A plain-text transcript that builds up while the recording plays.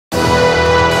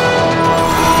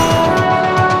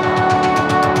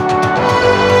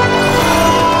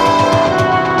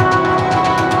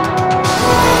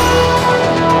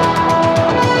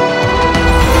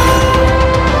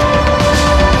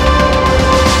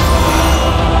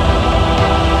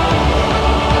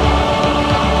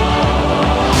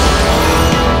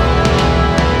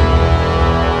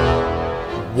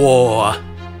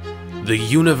The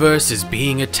universe is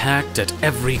being attacked at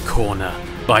every corner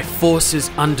by forces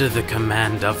under the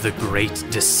command of the Great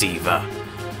Deceiver.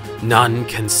 None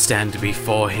can stand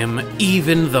before him,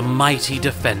 even the mighty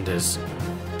defenders.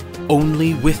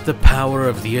 Only with the power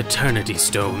of the Eternity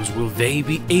Stones will they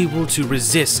be able to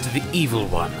resist the Evil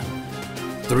One.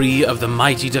 3 of the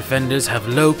mighty defenders have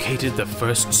located the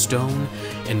first stone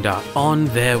and are on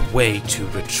their way to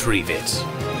retrieve it.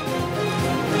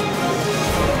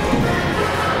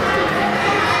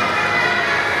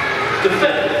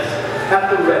 Defenders, at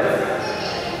the ready.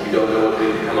 We don't know what we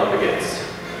can come up against.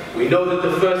 We know that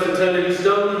the first Eternity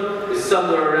Stone is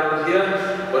somewhere around here,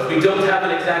 but we don't have an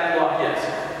exact lock yet.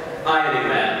 Ironing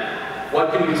Man,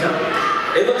 what can you tell me?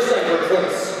 It looks like we're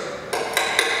close,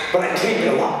 but I can't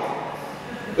get a lock.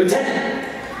 Lieutenant,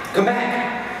 come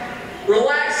back.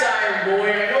 Relax, Iron Boy.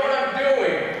 I know what I'm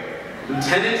doing.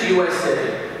 Lieutenant USA,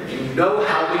 you know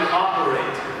how we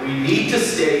operate. We need to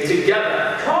stay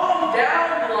together. Calm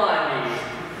down, Blondie.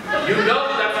 You know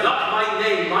that's not my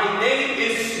name. My name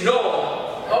is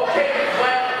Snore. Okay,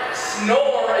 well,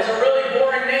 Snore is a really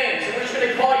boring name, so we're just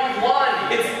gonna call you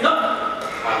Blondie. It's not.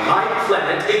 On my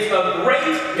planet, it's a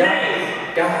great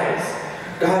name. Guys,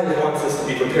 God wants us to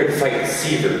be prepared to fight the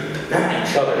Deceiver, not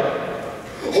each other.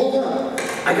 Hold on,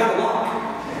 I got a lock.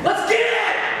 Let's get it!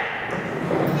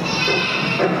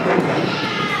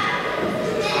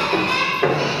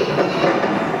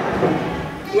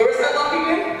 Where was that lock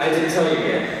again? I didn't tell you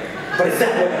yet, but it's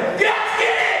that way. Let's get it!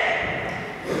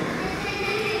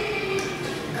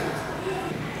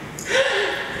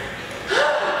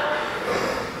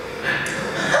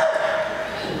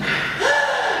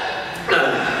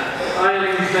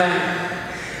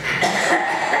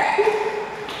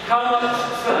 How much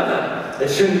further? It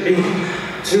shouldn't be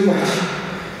too much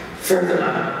further.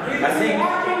 We've been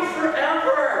walking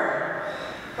forever.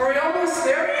 Are we almost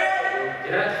there yet? We'll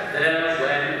get there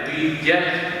when we get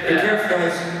there. Be careful,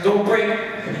 guys. Don't break.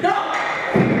 No!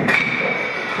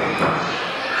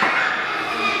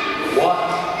 What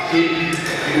did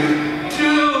you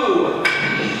do?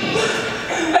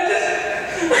 I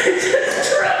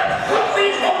just tripped.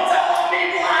 Please don't tell on me,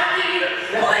 Blondie.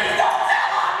 Please don't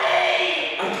tell on me.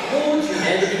 I told you,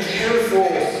 man, to be careful.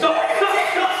 Stop!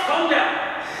 Calm down.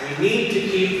 We need to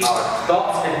keep our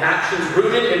thoughts and actions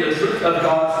rooted in the truth of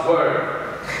God's Word.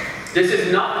 This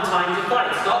is not the time to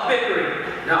fight. Stop bickering.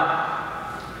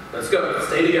 Now, let's go. Let's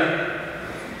stay together.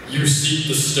 You seek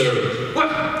the stone. What?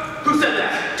 Who said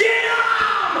that? Get him!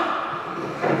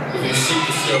 If you seek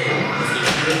the stone, it's the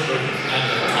true earth and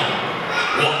the time.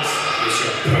 What is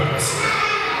your purpose?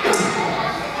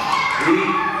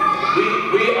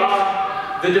 We are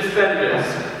the defenders.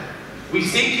 We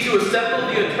seek to assemble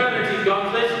the Eternity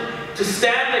Gauntlet to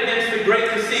stand against the Great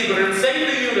Deceiver and save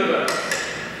the universe.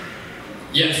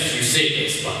 Yes, you say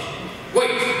this, but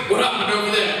wait, what happened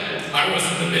over there? I was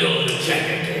in the middle of the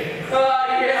Jenga game.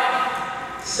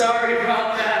 Yeah. Sorry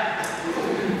about that.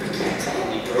 I can't tell him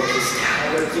he broke his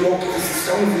tower. If you won't give us the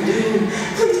stone, we do.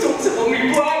 Please don't tell me,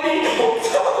 Blondie. Don't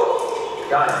tell.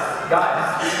 Guys,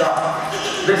 stop.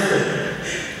 Listen.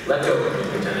 Let go of me,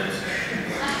 Lieutenant.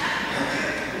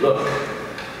 Look,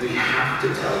 we have to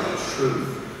tell the truth.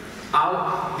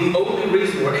 The only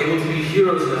reason we're able to be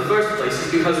heroes in the first place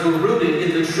is because we're rooted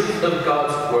in the truth of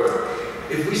God's Word.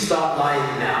 If we stop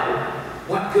lying now,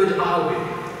 what good are we?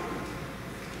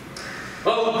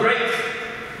 Oh, great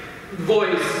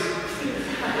voice.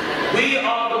 We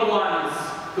are the ones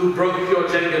who broke your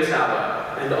Jenga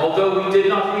tower, and although we did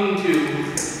not mean to,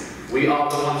 we are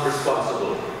the ones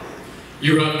responsible.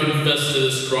 You have confessed to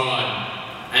this crime,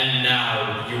 and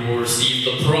now you will receive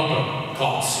the proper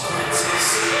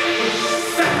consequences.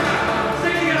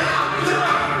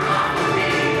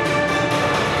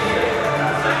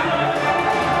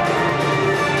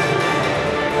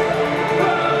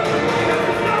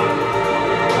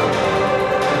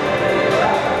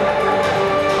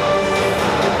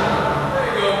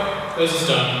 This is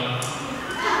done.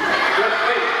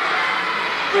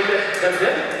 Wait, that's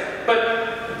it?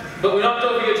 But we knocked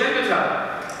over your Jenga tower.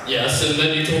 Yes, and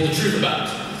then you told the truth about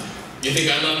it. You think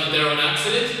I left it there on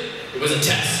accident? It was a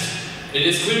test. It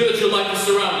is clear that your life is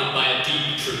surrounded by a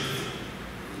deep truth.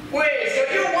 Wait, so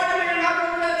you wanted me to knock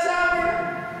over that tower?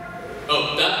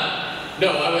 Oh, that? No,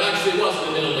 I actually was in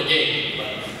the middle of the game,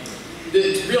 but the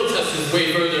real test is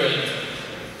way further and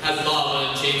has lava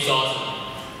and chainsaws.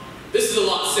 This is a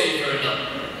lot safer and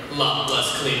a lot less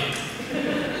clean.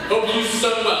 Hope you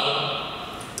done well.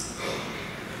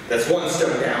 That's one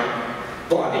stone down.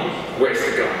 Blondie, where's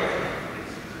the gun?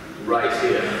 Right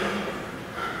here.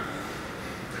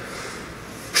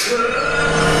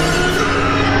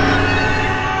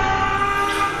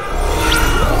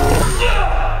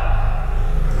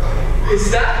 Is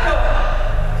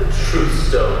that the truth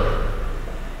stone?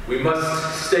 We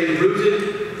must stay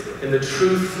rooted in the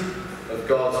truth of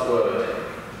God's word.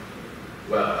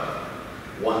 Well,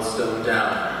 one stone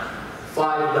down,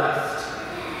 5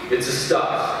 left. It's a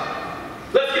start.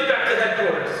 Let's get back to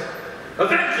headquarters.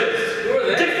 Avengers! Who are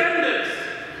they? Defenders!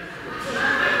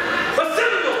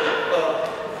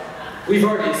 Assemble! We've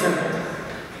already assembled.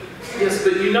 Yes,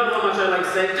 but you know how much I like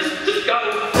saying, just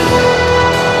go!